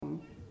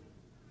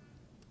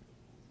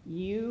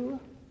You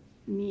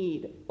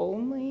need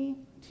only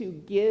to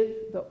give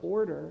the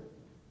order,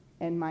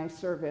 and my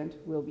servant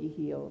will be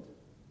healed.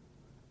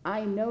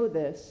 I know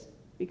this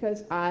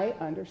because I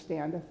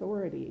understand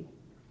authority.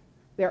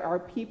 There are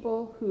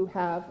people who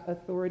have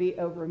authority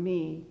over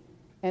me,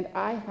 and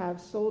I have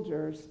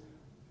soldiers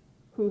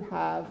who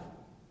have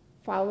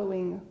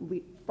following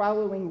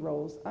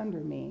roles under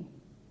me.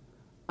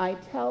 I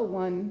tell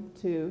one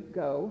to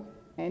go,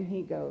 and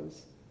he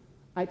goes.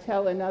 I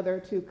tell another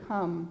to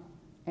come,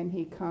 and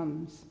he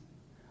comes.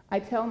 I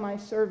tell my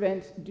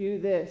servant, do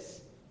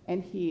this,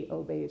 and he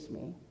obeys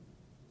me.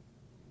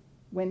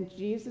 When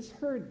Jesus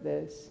heard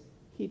this,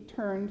 he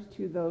turned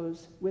to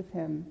those with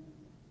him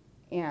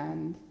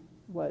and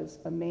was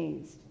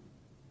amazed.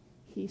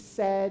 He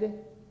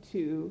said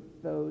to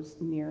those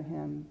near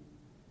him,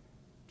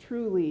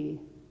 truly,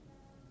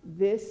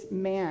 this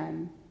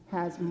man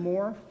has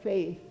more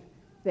faith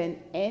than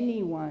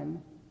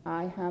anyone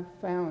I have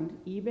found,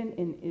 even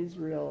in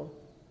Israel.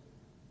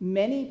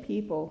 Many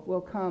people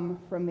will come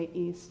from the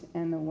east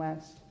and the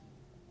west.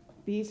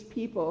 These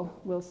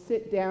people will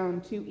sit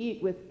down to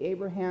eat with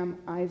Abraham,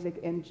 Isaac,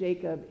 and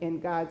Jacob in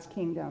God's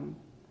kingdom.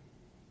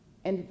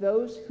 And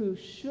those who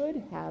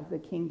should have the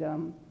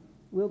kingdom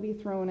will be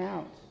thrown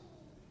out.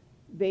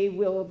 They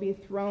will be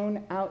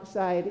thrown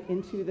outside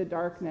into the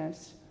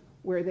darkness,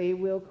 where they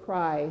will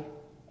cry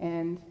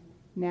and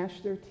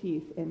gnash their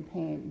teeth in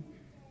pain.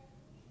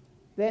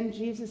 Then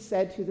Jesus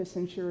said to the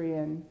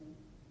centurion,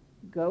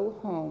 go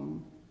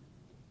home.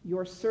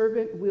 Your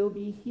servant will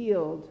be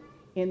healed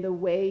in the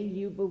way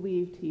you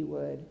believed he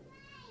would.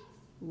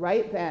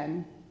 Right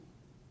then,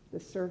 the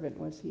servant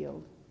was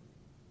healed.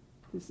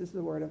 This is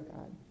the word of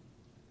God.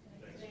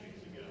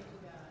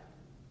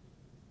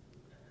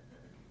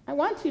 I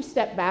want to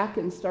step back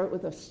and start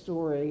with a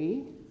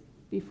story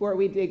before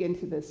we dig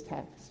into this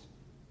text.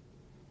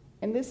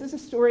 And this is a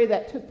story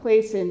that took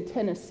place in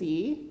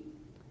Tennessee,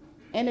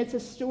 and it's a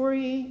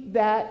story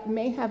that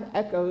may have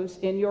echoes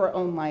in your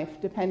own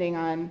life, depending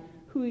on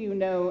who you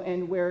know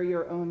and where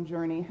your own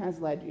journey has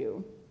led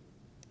you.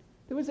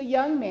 There was a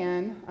young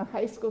man, a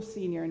high school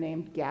senior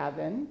named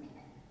Gavin.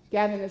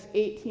 Gavin is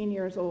 18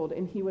 years old,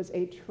 and he was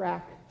a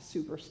track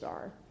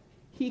superstar.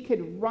 He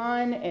could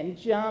run and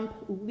jump,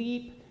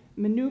 leap,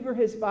 maneuver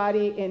his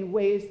body in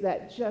ways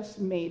that just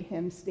made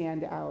him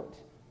stand out.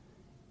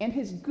 And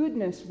his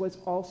goodness was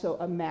also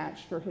a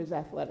match for his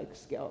athletic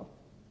skill.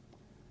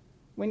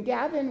 When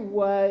Gavin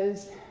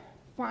was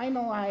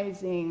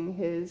finalizing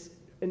his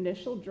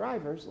initial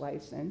driver's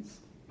license,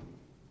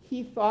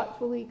 he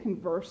thoughtfully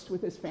conversed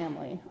with his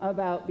family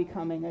about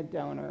becoming a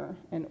donor,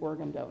 an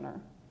organ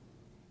donor.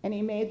 And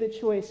he made the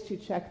choice to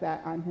check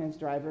that on his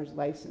driver's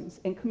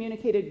license and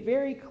communicated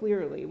very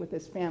clearly with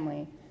his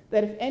family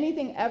that if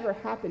anything ever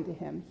happened to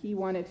him, he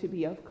wanted to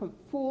be a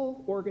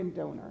full organ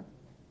donor.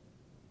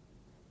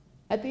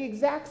 At the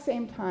exact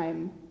same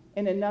time,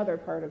 in another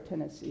part of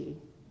Tennessee,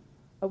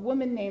 a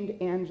woman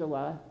named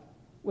Angela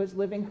was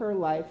living her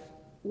life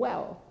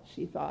well,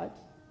 she thought,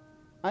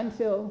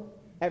 until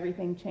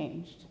everything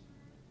changed.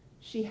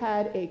 She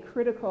had a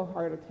critical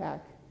heart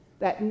attack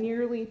that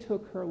nearly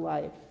took her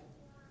life.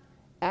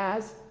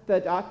 As the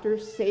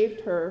doctors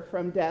saved her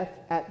from death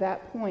at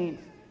that point,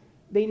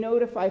 they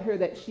notified her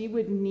that she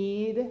would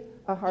need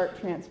a heart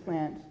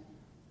transplant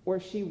or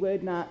she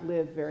would not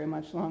live very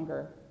much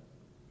longer.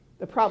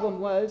 The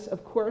problem was,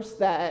 of course,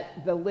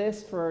 that the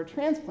list for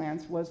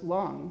transplants was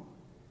long.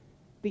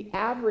 The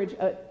average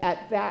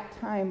at that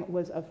time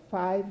was a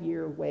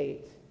 5-year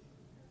wait.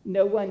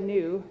 No one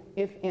knew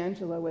if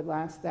Angela would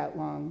last that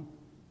long,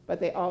 but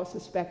they all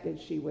suspected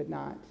she would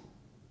not.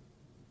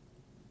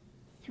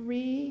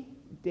 3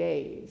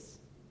 days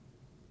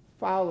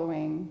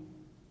following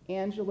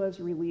Angela's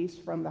release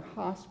from the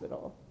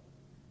hospital,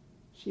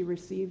 she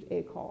received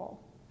a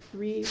call.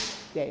 3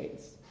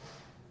 days.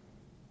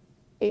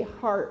 A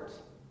heart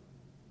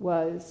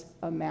was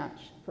a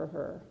match for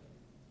her.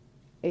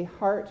 A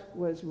heart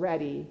was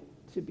ready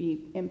to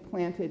be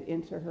implanted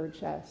into her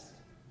chest.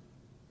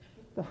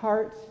 The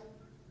heart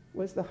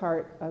was the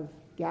heart of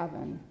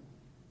Gavin,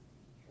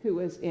 who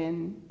was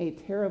in a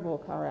terrible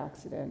car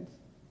accident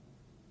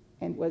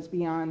and was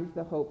beyond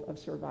the hope of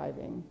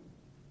surviving.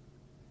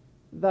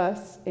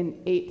 Thus, an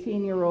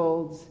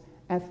 18-year-old's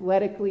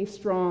athletically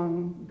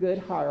strong, good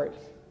heart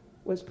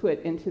was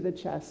put into the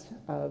chest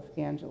of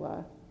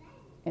Angela,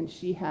 and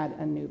she had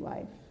a new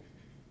life.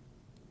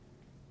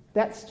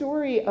 That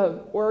story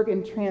of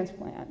organ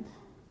transplant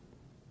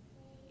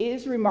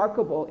is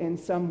remarkable in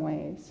some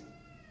ways.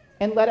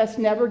 And let us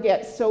never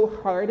get so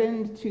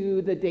hardened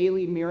to the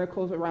daily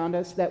miracles around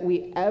us that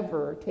we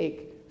ever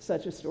take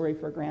such a story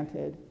for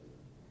granted.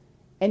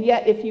 And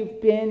yet, if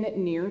you've been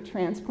near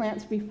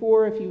transplants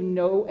before, if you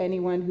know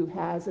anyone who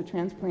has a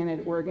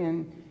transplanted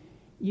organ,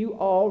 you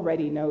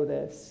already know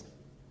this.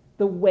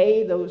 The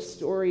way those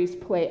stories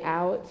play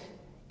out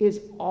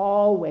is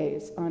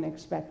always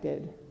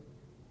unexpected.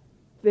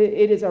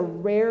 It is a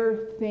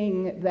rare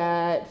thing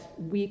that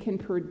we can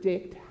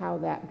predict how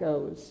that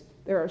goes.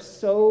 There are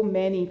so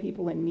many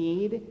people in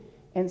need,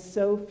 and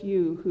so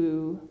few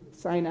who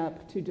sign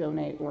up to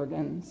donate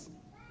organs.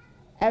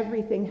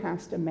 Everything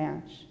has to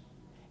match.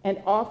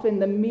 And often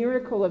the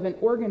miracle of an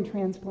organ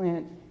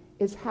transplant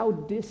is how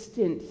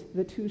distant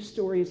the two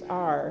stories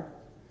are,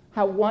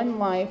 how one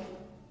life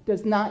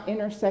does not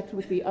intersect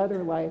with the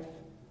other life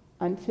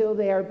until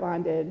they are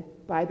bonded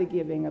by the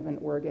giving of an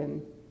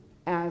organ,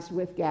 as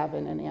with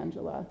Gavin and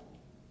Angela.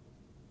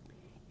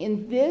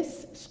 In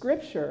this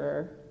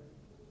scripture,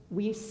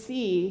 we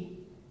see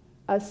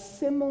a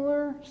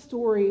similar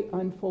story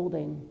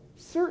unfolding.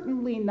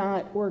 Certainly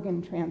not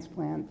organ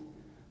transplant,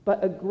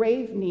 but a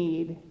grave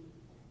need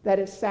that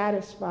is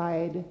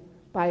satisfied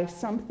by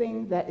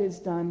something that is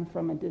done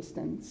from a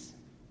distance.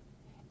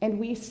 And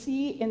we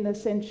see in the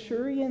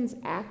centurion's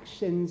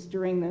actions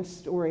during this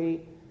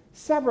story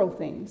several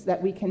things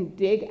that we can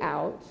dig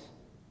out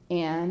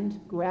and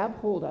grab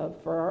hold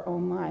of for our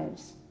own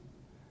lives.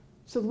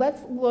 So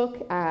let's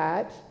look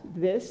at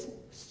this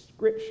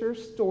scripture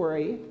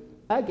story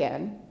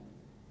again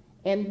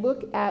and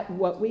look at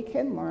what we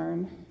can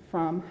learn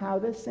from how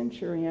the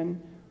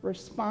centurion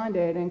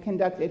responded and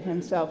conducted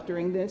himself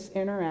during this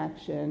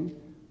interaction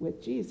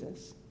with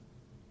Jesus.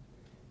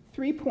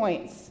 3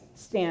 points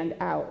stand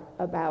out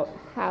about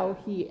how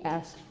he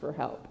asked for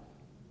help.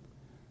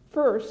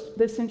 First,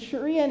 the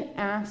centurion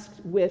asked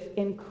with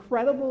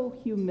incredible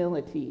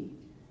humility,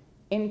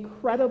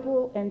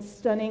 incredible and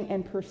stunning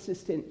and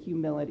persistent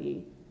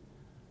humility.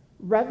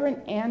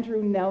 Reverend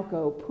Andrew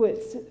Nelko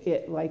puts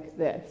it like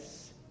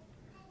this: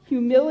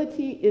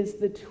 humility is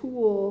the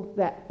tool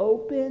that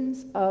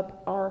opens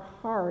up our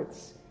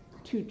hearts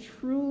to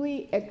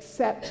truly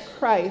accept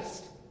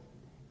Christ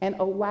and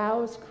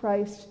allows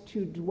Christ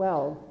to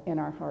dwell in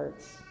our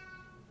hearts.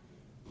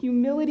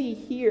 Humility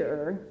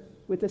here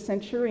with the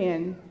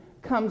centurion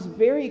comes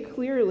very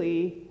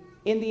clearly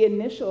in the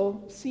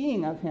initial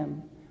seeing of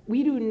him.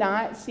 We do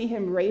not see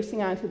him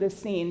racing onto the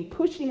scene,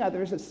 pushing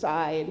others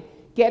aside,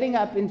 getting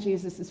up in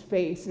Jesus'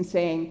 face and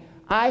saying,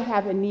 I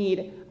have a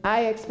need,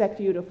 I expect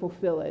you to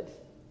fulfill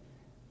it.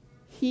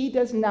 He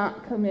does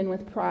not come in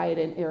with pride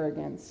and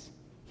arrogance.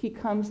 He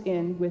comes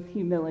in with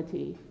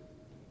humility.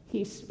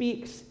 He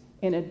speaks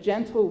in a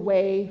gentle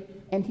way,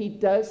 and he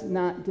does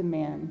not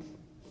demand.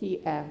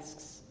 He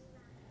asks.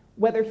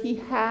 Whether he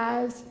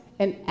has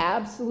an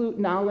absolute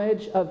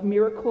knowledge of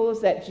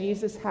miracles that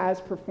Jesus has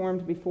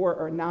performed before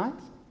or not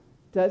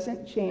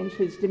doesn't change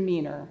his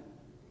demeanor.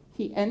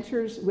 He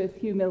enters with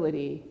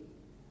humility,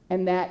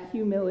 and that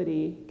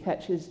humility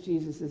catches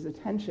Jesus'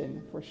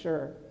 attention for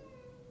sure.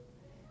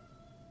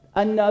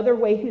 Another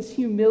way his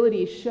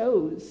humility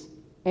shows,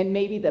 and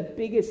maybe the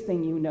biggest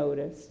thing you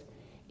noticed,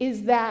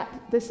 is that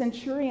the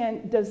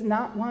centurion does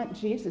not want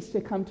Jesus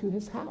to come to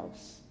his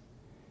house.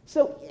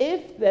 So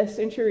if the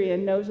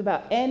centurion knows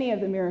about any of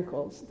the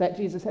miracles that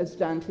Jesus has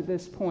done to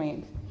this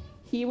point,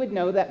 he would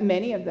know that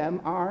many of them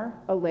are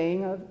a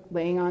laying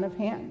on of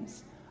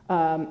hands,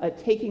 a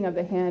taking of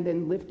the hand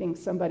and lifting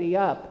somebody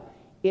up.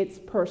 It's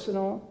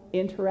personal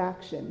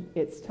interaction,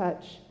 it's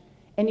touch.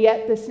 And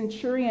yet the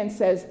centurion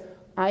says,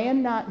 I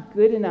am not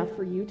good enough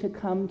for you to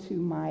come to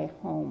my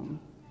home.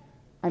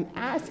 I'm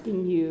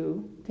asking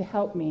you to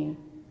help me,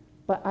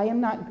 but I am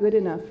not good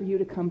enough for you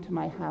to come to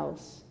my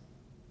house.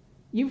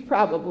 You've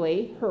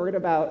probably heard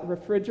about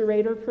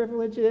refrigerator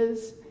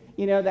privileges.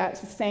 You know,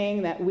 that's a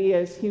saying that we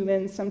as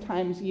humans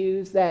sometimes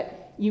use,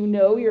 that you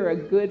know you're a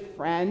good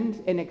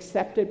friend, an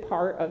accepted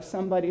part of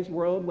somebody's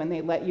world when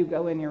they let you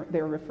go in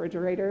their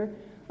refrigerator.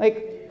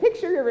 Like,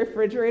 picture your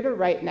refrigerator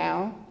right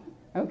now,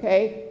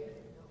 okay?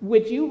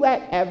 Would you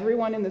let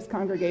everyone in this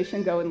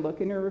congregation go and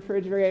look in your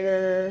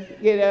refrigerator,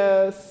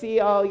 see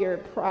all your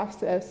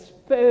processed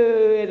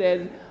food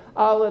and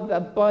all of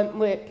the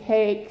buntlet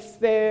cakes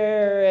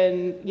there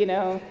and,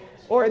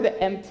 or the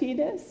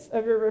emptiness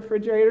of your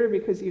refrigerator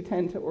because you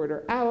tend to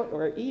order out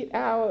or eat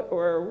out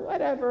or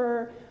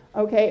whatever?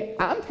 Okay,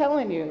 I'm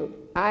telling you,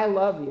 I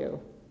love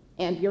you,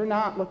 and you're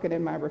not looking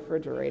in my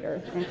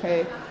refrigerator,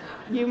 okay?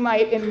 You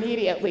might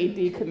immediately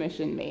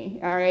decommission me,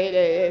 all right?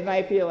 It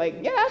might be like,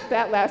 yeah,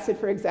 that lasted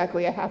for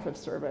exactly a half of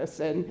service,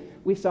 and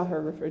we saw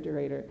her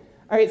refrigerator.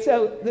 All right,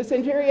 so the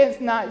centurion's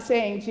not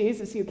saying,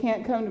 Jesus, you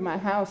can't come to my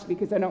house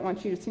because I don't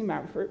want you to see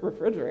my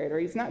refrigerator.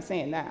 He's not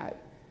saying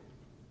that.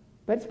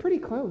 But it's pretty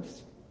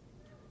close.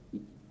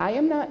 I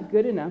am not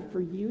good enough for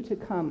you to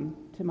come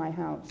to my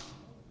house.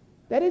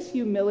 That is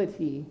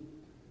humility.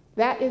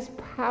 That is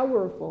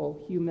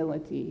powerful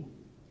humility.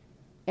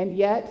 And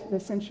yet the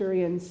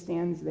centurion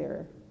stands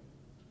there.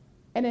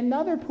 And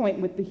another point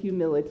with the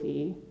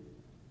humility,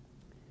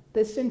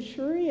 the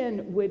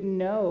centurion would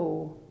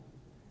know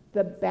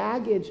the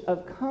baggage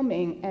of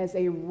coming as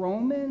a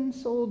Roman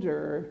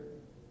soldier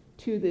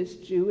to this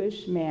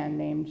Jewish man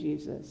named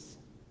Jesus.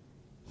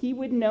 He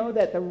would know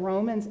that the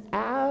Romans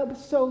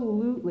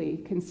absolutely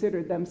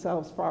considered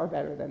themselves far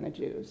better than the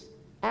Jews.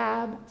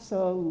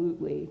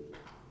 Absolutely.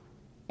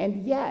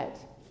 And yet,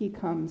 he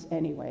comes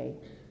anyway.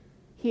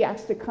 He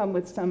has to come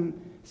with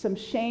some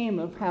shame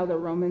of how the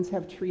Romans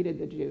have treated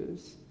the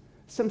Jews,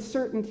 some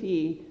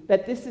certainty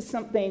that this is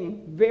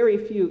something very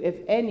few, if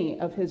any,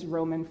 of his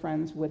Roman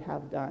friends would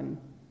have done.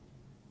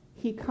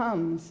 he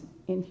comes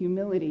in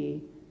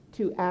humility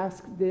to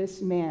ask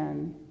this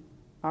man,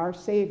 our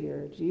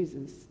Savior,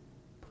 Jesus,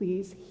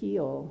 please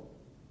heal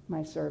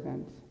my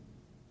servant.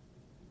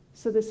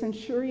 So the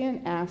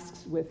centurion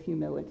asks with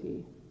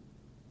humility.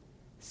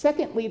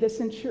 Secondly, the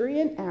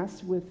centurion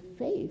asks with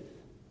faith,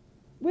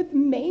 with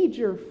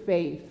major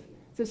faith.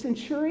 The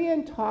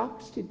centurion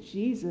talks to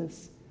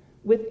Jesus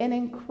with an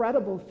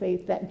incredible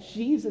faith that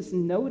Jesus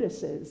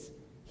notices.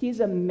 He's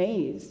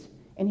amazed,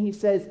 and he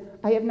says,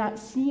 I have not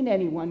seen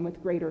anyone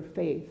with greater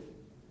faith.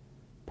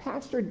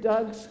 Pastor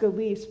Doug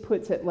Scalise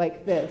puts it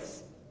like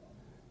this: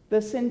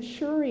 the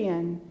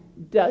centurion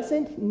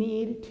doesn't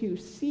need to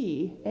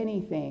see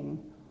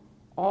anything.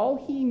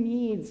 All he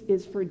needs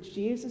is for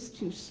Jesus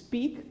to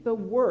speak the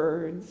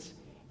words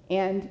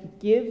and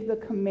give the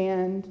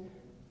command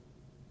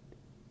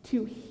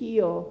to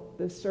heal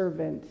the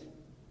servant.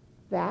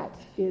 That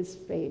is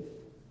faith.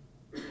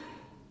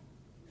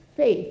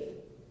 Faith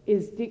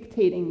is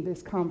dictating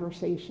this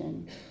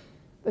conversation.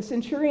 The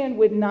centurion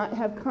would not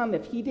have come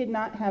if he did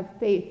not have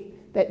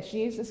faith that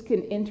Jesus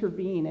can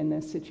intervene in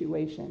this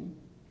situation.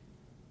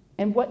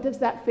 And what does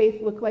that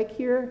faith look like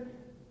here?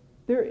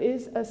 There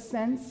is a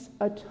sense,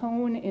 a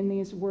tone in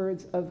these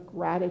words of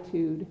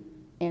gratitude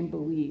and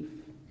belief.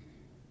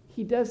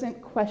 He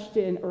doesn't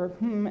question or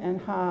and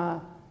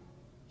ha.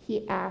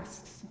 He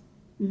asks,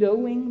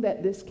 knowing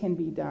that this can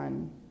be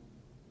done.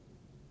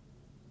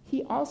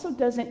 He also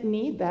doesn't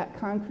need that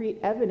concrete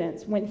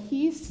evidence. When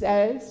he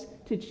says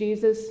to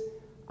Jesus,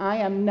 I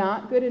am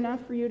not good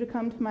enough for you to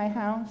come to my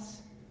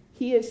house,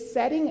 he is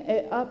setting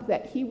it up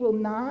that he will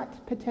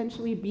not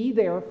potentially be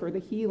there for the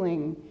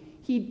healing.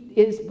 He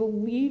is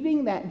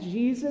believing that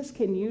Jesus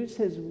can use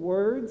his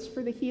words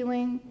for the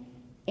healing,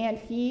 and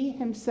he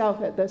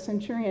himself, at the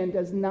centurion,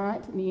 does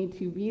not need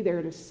to be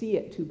there to see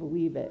it, to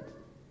believe it.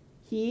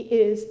 He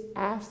is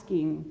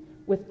asking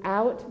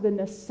without the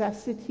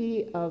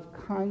necessity of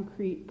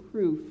concrete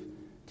proof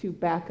to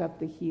back up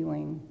the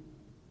healing.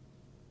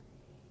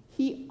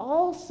 He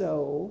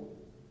also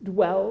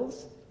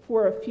dwells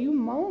for a few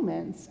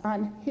moments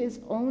on his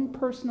own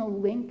personal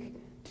link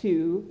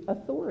to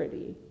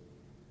authority.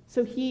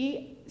 So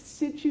he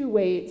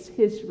situates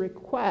his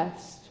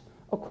request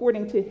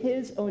according to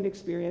his own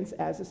experience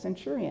as a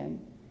centurion.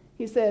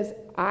 He says,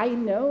 I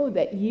know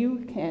that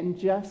you can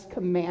just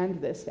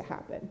command this to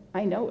happen.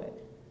 I know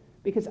it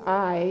because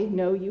I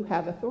know you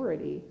have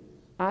authority.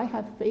 I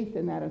have faith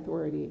in that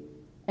authority.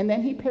 And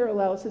then he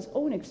parallels his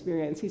own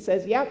experience. He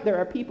says, yep, there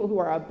are people who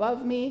are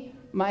above me,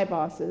 my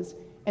bosses,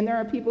 and there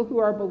are people who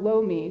are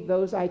below me,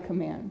 those I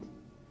command.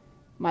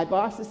 My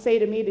bosses say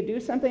to me to do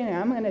something, and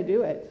I'm going to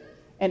do it.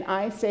 And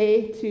I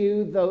say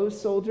to those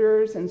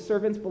soldiers and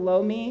servants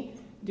below me,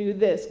 do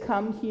this,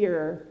 come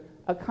here,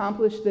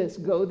 accomplish this,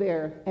 go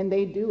there, and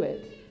they do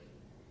it.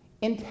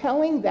 In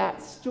telling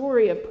that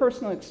story of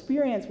personal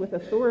experience with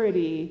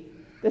authority,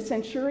 the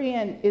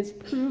centurion is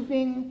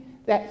proving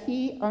that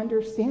he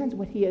understands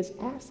what he is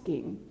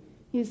asking.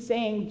 He's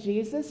saying,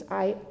 Jesus,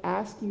 I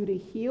ask you to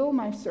heal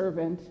my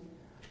servant.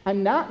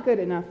 I'm not good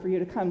enough for you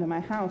to come to my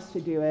house to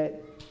do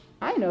it.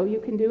 I know you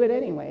can do it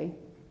anyway,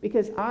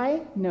 because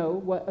I know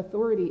what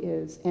authority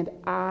is, and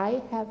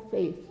I have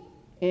faith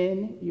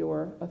in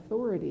your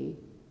authority.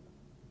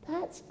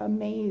 That's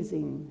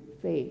amazing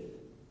faith.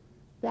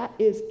 That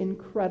is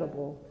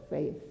incredible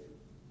faith.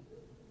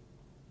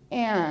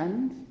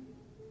 And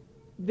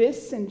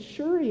this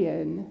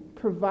centurion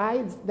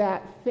provides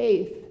that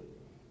faith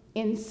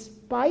in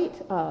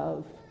spite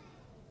of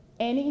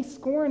any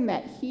scorn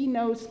that he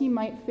knows he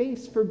might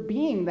face for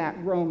being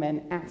that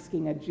Roman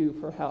asking a Jew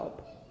for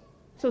help.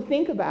 So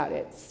think about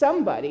it.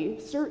 Somebody,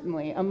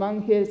 certainly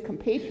among his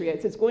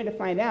compatriots, is going to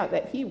find out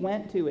that he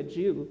went to a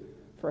Jew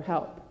for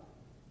help.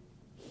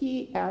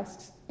 He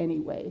asks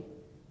anyway.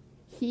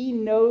 He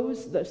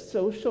knows the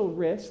social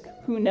risk,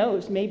 who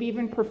knows, maybe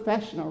even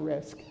professional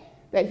risk,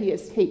 that he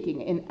is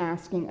taking in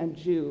asking a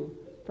Jew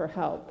for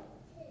help.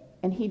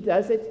 And he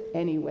does it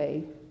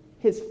anyway.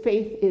 His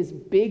faith is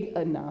big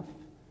enough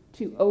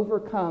to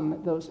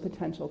overcome those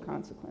potential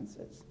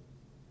consequences.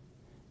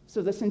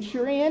 So the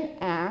centurion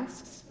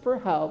asks for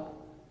help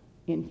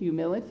in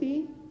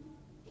humility.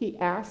 He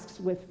asks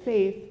with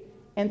faith.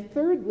 And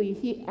thirdly,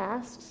 he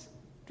asks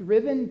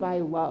driven by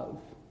love.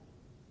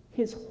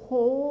 His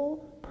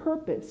whole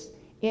purpose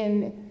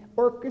in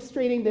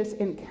orchestrating this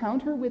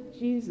encounter with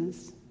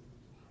Jesus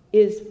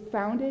is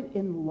founded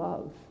in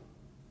love.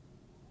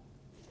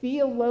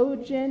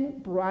 Theologian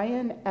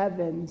Brian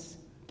Evans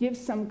gives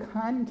some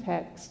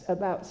context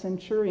about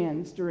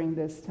centurions during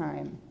this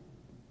time.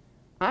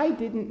 I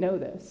didn't know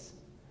this,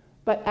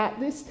 but at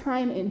this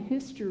time in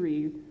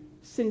history,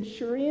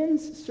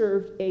 centurions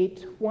served a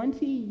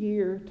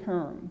 20-year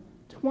term.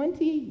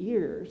 20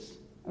 years,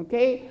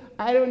 okay?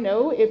 I don't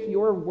know if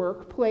your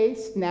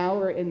workplace now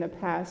or in the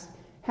past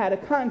had a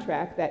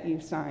contract that you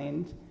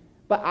signed,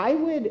 but I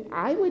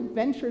would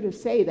venture to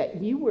say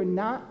that you were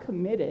not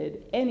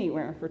committed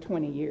anywhere for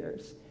 20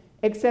 years,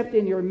 except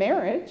in your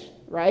marriage,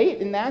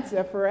 right? And that's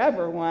a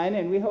forever one,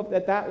 and we hope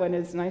that that one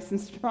is nice and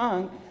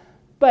strong.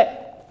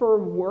 But for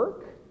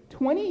work,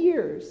 20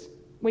 years.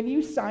 When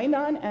you sign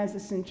on as a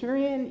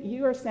centurion,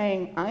 you are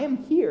saying, I am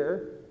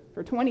here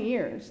for 20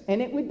 years.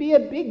 And it would be a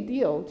big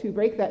deal to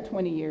break that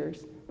 20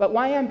 years. But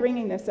why I'm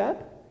bringing this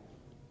up,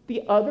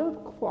 the other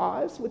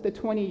clause with the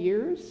 20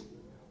 years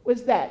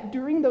was that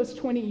during those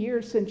 20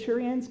 years,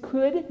 centurions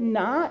could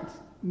not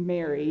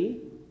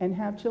marry and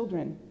have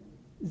children.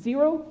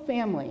 0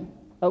 family,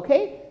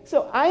 okay?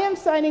 So I am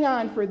signing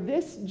on for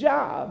this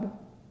job,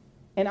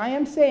 and I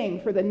am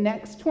saying for the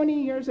next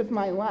 20 years of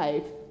my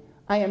life,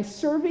 I am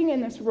serving in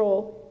this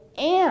role,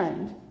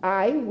 and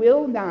I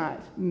will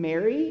not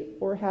marry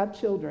or have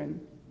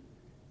children.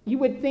 You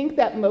would think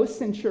that most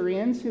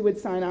centurions who would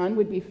sign on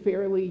would be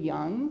fairly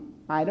young.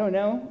 I don't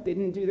know,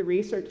 didn't do the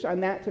research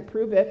on that to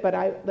prove it, but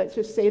let's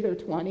just say they're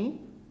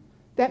 20.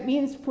 That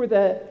means for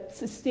the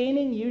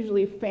sustaining,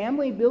 usually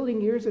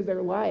family-building years of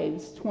their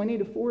lives, 20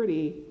 to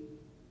 40,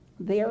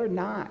 they are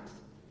not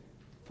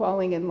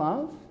falling in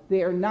love.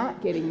 They are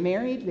not getting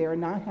married. They are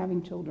not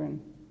having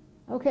children.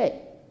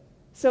 Okay,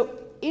 so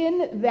in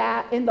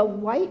the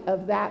light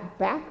of that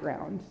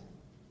background,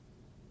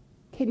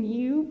 can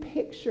you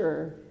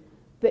picture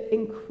the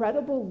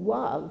incredible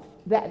love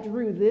that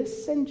drew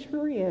this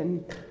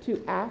centurion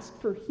to ask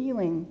for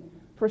healing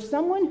for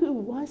someone who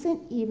wasn't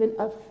even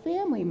a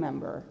family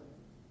member?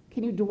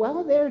 Can you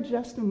dwell there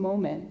just a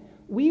moment?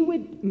 We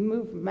would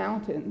move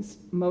mountains,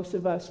 most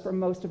of us, for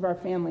most of our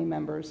family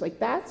members. Like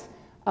that's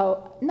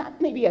not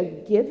maybe a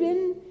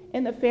given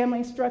in the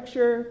family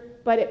structure,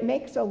 but it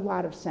makes a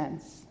lot of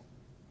sense.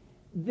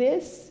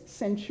 This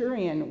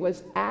centurion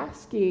was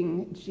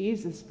asking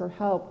Jesus for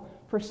help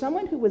for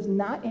someone who was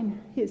not in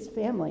his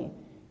family.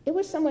 It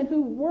was someone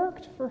who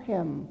worked for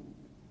him.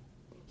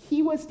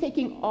 He was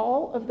taking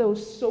all of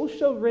those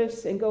social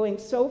risks and going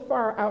so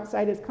far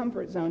outside his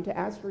comfort zone to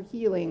ask for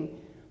healing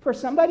for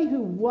somebody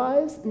who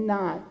was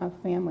not a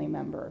family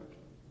member.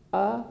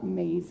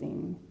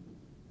 Amazing.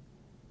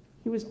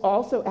 He was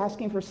also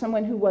asking for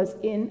someone who was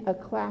in a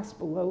class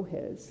below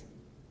his.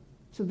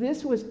 So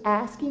this was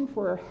asking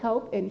for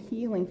help and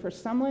healing for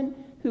someone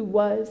who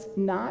was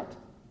not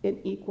an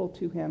equal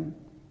to him.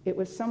 It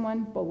was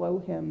someone below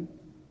him.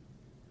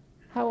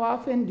 How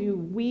often do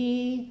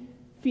we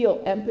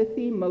feel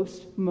empathy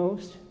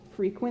most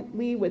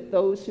frequently with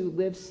those who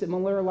live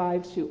similar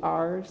lives to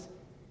ours,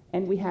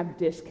 and we have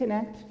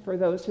disconnect for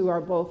those who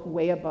are both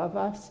way above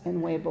us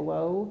and way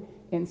below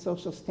in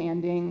social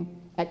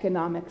standing,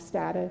 economic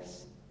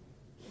status?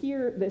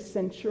 Here, this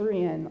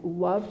centurion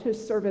loved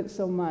his servant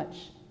so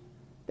much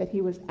that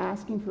he was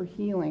asking for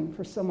healing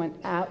for someone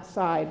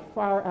outside,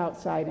 far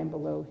outside and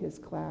below his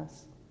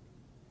class.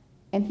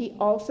 And he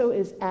also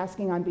is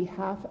asking on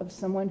behalf of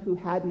someone who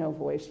had no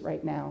voice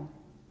right now.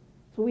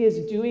 So he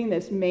is doing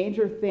this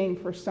major thing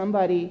for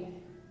somebody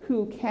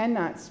who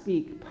cannot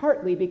speak,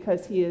 partly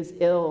because he is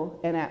ill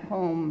and at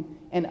home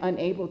and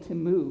unable to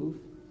move,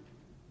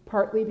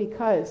 partly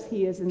because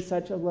he is in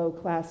such a low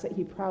class that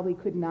he probably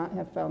could not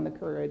have found the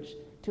courage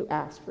to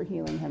ask for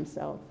healing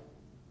himself.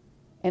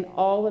 And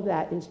all of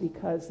that is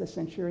because the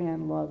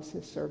centurion loves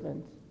his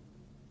servant.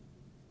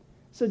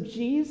 So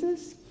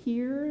Jesus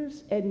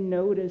hears and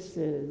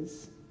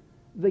notices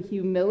the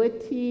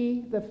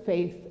humility, the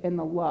faith, and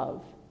the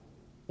love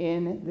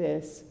in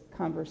this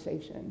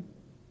conversation.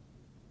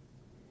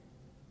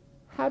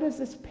 How does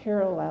this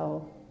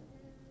parallel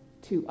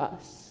to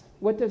us?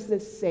 What does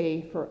this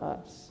say for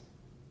us?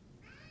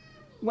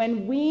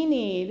 When we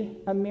need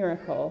a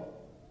miracle,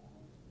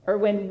 or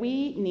when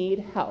we need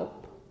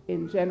help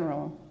in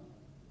general,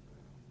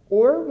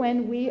 or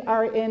when we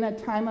are in a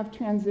time of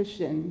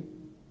transition,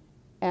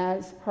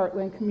 as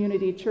Heartland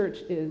Community Church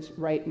is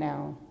right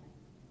now,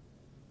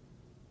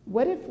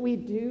 what if we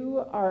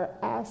do our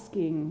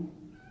asking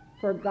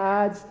for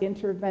God's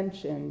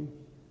intervention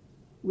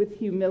with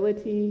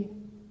humility,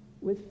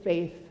 with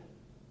faith,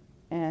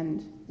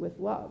 and with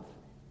love?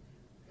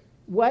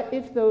 What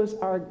if those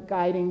are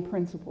guiding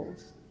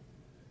principles?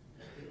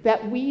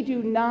 That we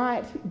do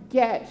not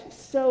get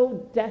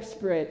so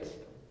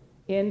desperate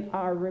in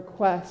our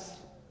request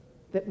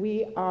that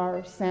we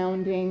are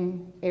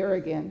sounding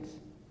arrogant,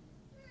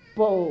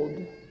 bold,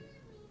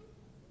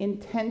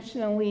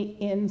 intentionally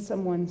in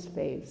someone's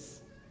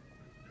face.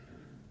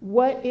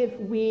 What if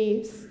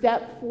we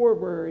step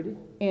forward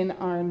in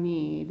our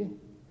need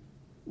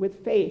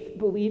with faith,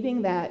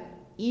 believing that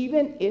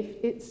even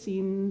if it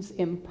seems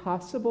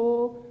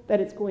impossible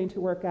that it's going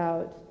to work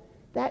out,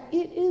 that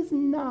it is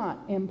not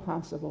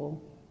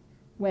impossible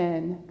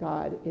when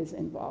God is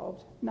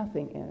involved?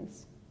 Nothing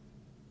is.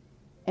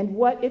 And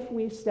what if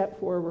we step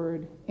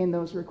forward in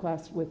those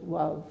requests with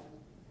love?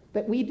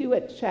 That we do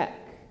a check,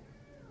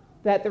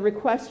 that the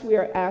request we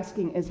are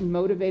asking is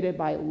motivated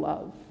by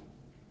love,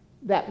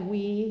 that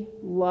we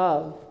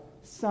love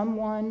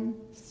someone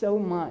so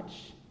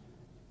much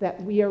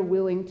that we are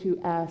willing to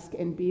ask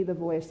and be the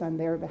voice on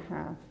their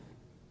behalf.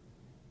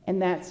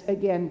 And that's,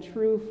 again,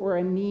 true for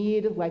a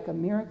need like a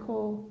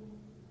miracle,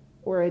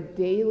 or a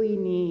daily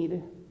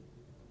need,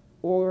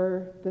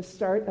 or the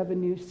start of a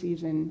new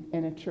season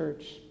in a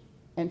church,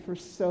 and for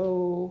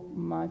so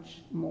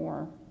much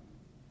more.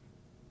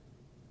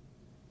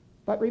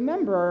 But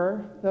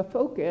remember, the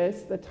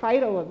focus, the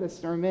title of the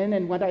sermon,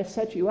 and what I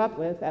set you up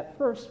with at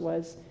first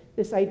was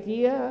this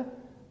idea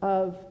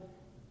of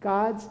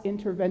God's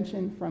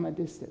intervention from a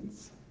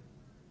distance.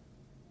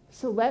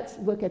 So let's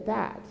look at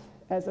that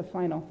as a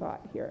final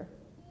thought here.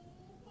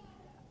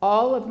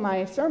 All of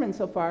my sermon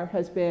so far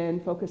has been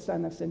focused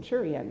on the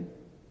centurion.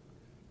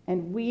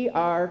 And we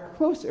are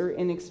closer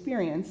in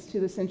experience to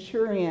the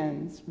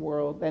centurion's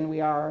world than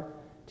we are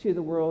to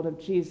the world of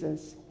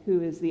Jesus,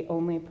 who is the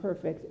only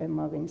perfect and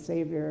loving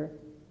Savior.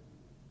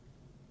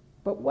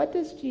 But what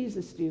does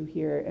Jesus do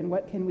here, and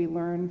what can we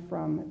learn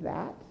from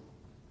that?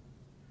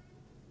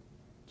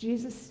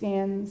 Jesus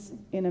stands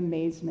in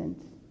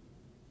amazement.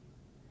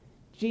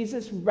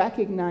 Jesus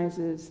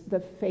recognizes the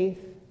faith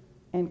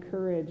and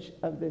courage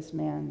of this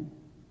man.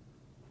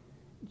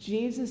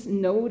 Jesus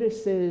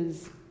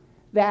notices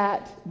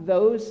that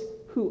those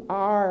who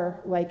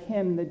are like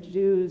him, the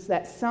Jews,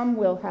 that some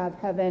will have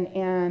heaven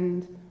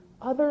and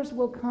others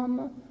will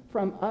come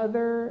from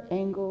other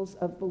angles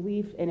of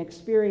belief and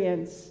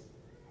experience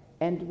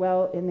and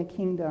dwell in the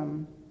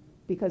kingdom,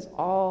 because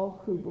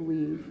all who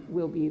believe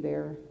will be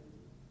there.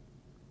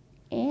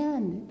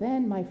 And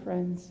then, my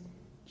friends,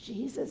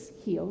 Jesus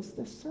heals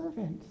the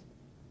servant.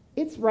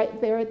 It's right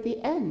there at the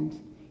end.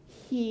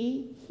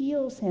 He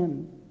heals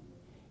him.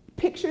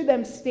 Picture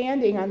them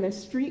standing on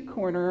this street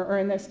corner or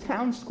in this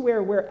town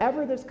square,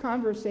 wherever this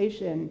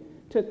conversation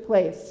took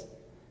place.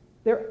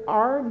 There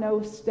are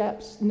no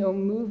steps, no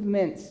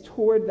movements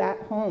toward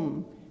that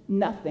home,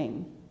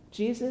 nothing.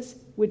 Jesus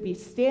would be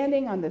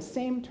standing on the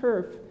same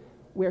turf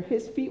where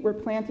his feet were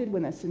planted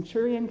when the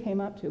centurion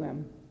came up to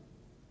him.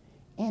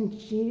 And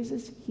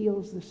Jesus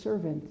heals the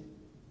servant.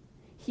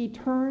 He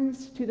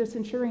turns to the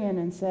centurion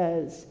and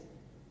says,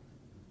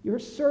 "Your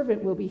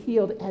servant will be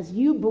healed as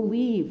you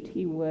believed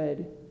he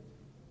would."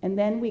 And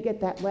then we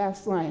get that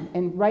last line,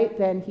 and right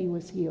then he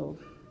was healed.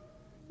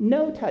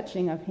 No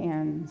touching of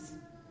hands,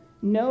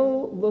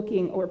 no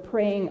looking or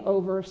praying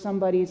over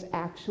somebody's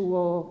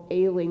actual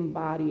ailing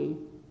body.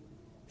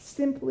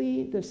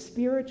 Simply the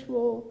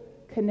spiritual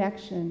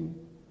connection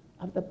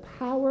of the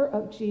power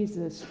of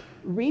Jesus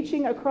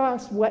reaching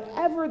across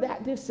whatever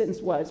that distance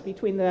was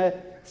between the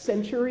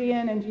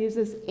centurion and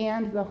Jesus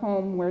and the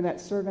home where that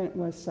servant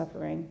was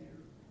suffering.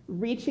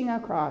 Reaching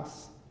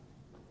across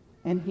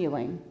and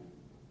healing.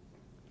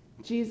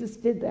 Jesus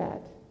did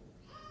that.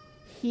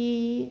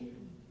 He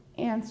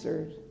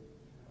answered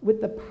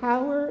with the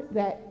power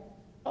that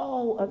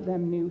all of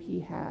them knew he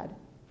had.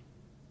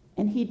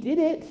 And he did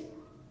it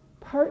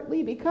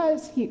partly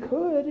because he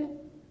could,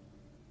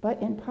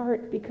 but in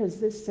part because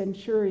this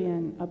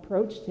centurion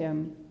approached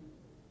him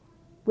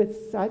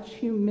with such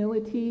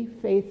humility,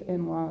 faith,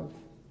 and love.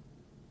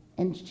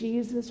 And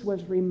Jesus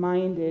was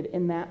reminded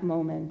in that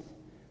moment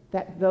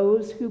that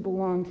those who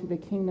belong to the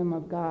kingdom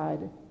of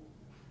God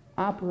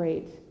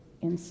operate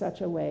in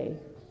such a way,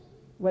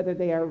 whether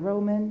they are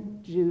Roman,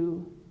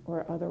 Jew,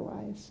 or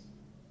otherwise.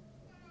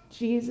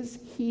 Jesus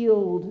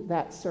healed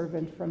that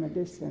servant from a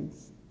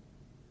distance.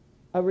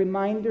 A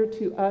reminder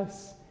to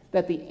us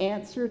that the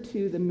answer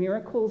to the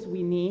miracles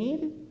we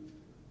need,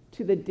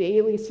 to the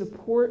daily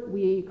support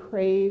we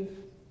crave,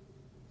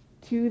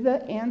 to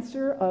the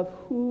answer of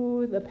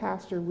who the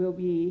pastor will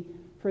be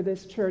for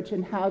this church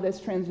and how this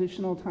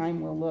transitional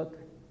time will look,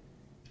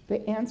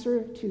 the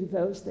answer to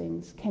those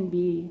things can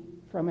be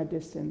from a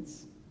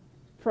distance,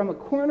 from a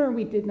corner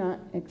we did not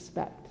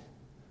expect,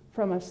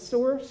 from a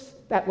source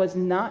that was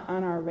not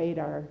on our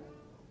radar.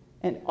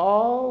 And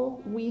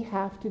all we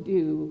have to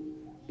do,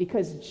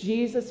 because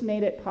Jesus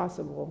made it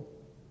possible,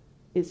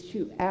 is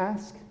to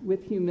ask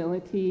with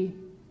humility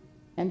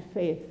and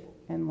faith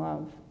and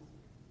love.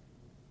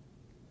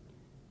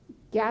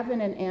 Gavin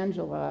and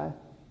Angela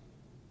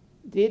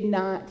did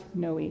not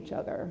know each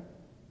other.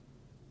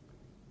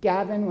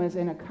 Gavin was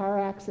in a car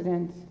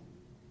accident.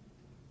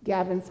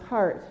 Gavin's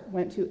heart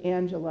went to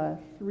Angela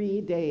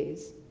 3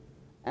 days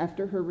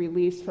after her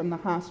release from the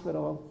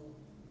hospital,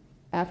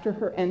 after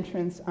her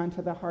entrance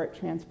onto the heart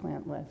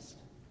transplant list.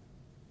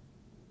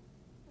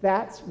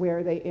 That's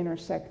where they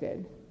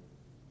intersected.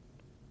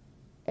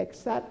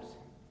 Except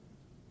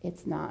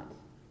it's not.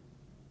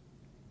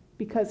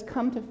 Because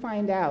come to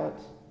find out,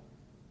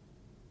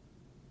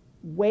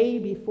 way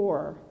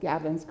before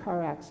Gavin's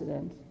car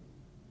accident,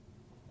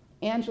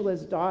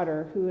 Angela's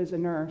daughter, who is a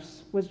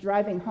nurse, was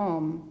driving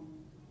home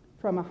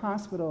from a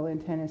hospital in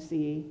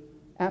Tennessee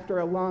after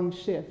a long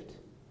shift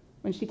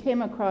when she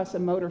came across a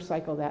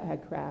motorcycle that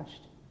had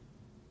crashed.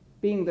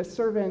 Being the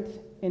servant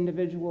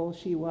individual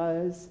she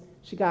was,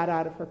 she got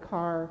out of her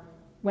car,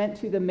 went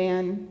to the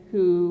man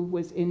who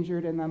was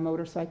injured in the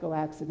motorcycle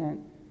accident,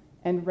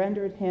 and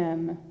rendered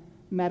him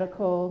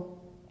medical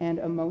and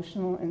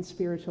emotional and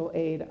spiritual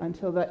aid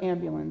until the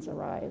ambulance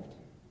arrived.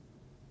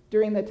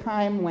 During the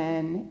time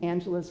when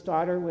Angela's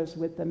daughter was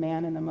with the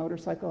man in the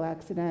motorcycle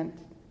accident,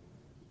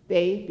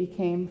 they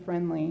became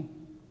friendly.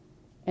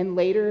 And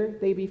later,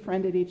 they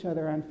befriended each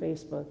other on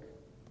Facebook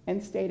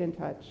and stayed in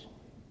touch.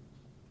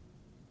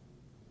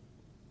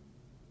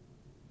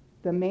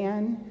 The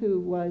man who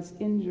was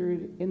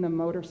injured in the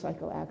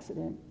motorcycle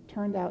accident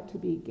turned out to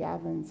be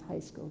Gavin's high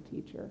school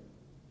teacher.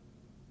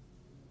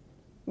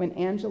 When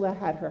Angela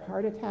had her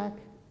heart attack,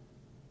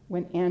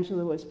 when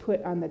Angela was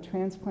put on the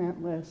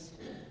transplant list,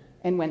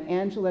 and when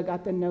Angela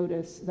got the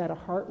notice that a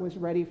heart was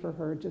ready for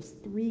her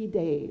just 3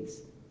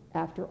 days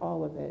after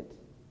all of it,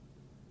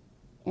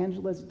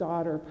 Angela's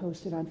daughter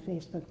posted on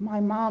Facebook, "My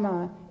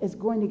mama is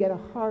going to get a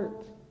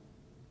heart."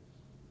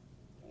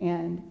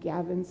 And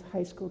Gavin's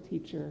high school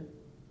teacher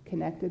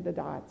connected the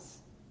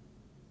dots.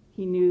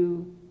 He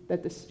knew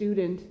that the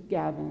student,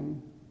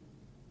 Gavin,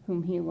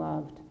 whom he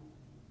loved,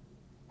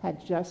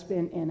 had just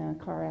been in a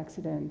car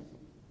accident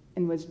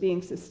and was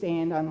being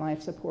sustained on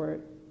life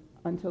support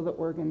until the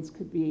organs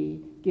could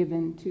be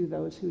given to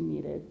those who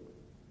needed.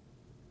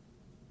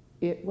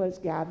 It was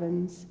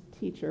Gavin's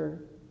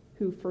teacher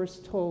who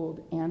first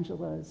told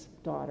Angela's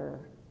daughter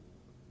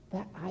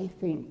that, "I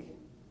think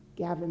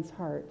Gavin's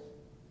heart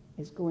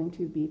is going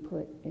to be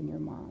put in your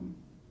mom."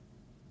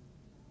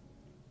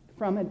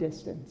 From a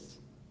distance,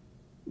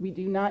 we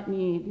do not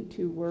need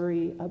to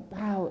worry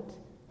about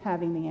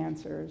having the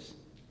answers.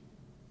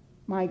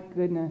 My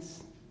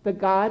goodness, the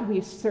God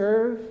we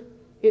serve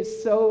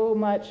is so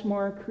much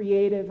more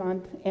creative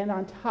and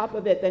on top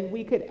of it than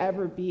we could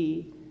ever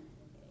be.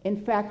 In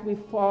fact, we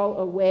fall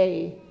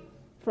away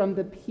from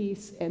the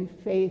peace and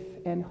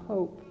faith and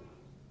hope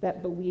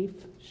that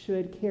belief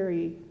should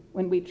carry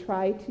when we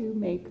try to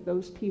make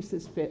those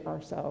pieces fit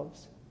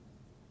ourselves.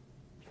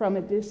 From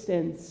a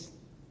distance,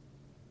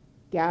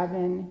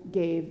 Gavin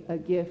gave a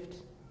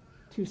gift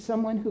to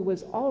someone who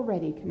was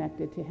already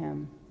connected to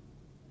him.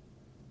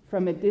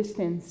 From a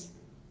distance,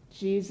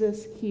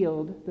 Jesus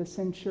healed the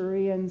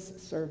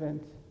centurion's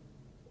servant.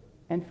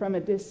 And from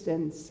a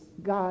distance,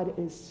 God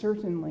is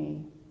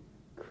certainly,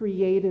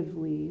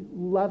 creatively,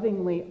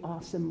 lovingly,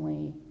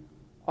 awesomely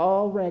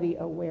already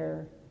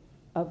aware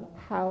of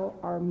how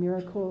our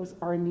miracles,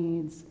 our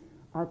needs,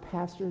 our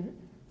past,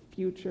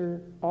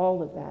 future,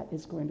 all of that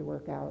is going to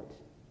work out.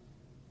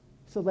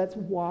 So let's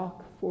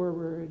walk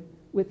forward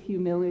with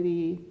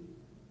humility,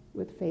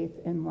 with faith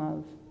and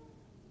love,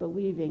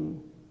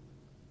 believing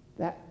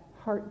that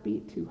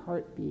heartbeat to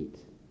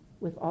heartbeat,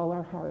 with all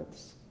our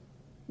hearts,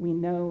 we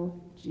know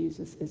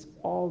Jesus is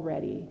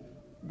already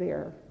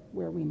there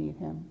where we need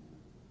him.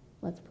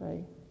 Let's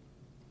pray.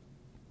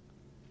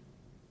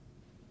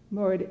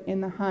 Lord,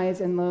 in the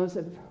highs and lows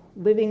of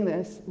living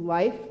this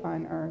life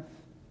on earth,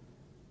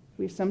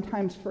 we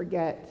sometimes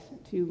forget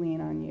to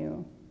lean on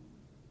you.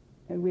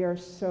 And we are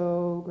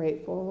so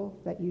grateful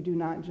that you do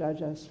not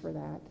judge us for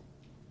that.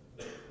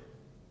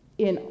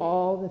 In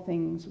all the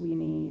things we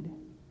need,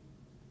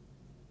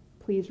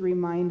 please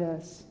remind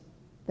us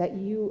that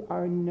you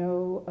are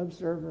no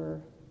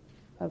observer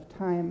of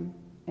time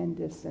and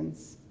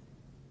distance.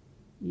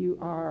 You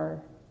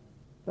are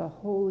the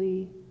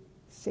holy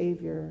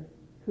Savior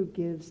who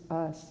gives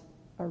us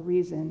a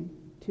reason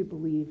to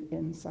believe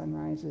in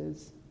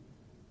sunrises.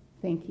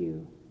 Thank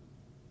you.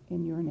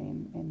 In your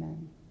name,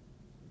 amen.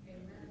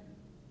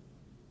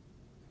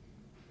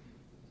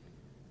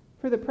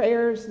 For the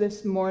prayers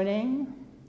this morning,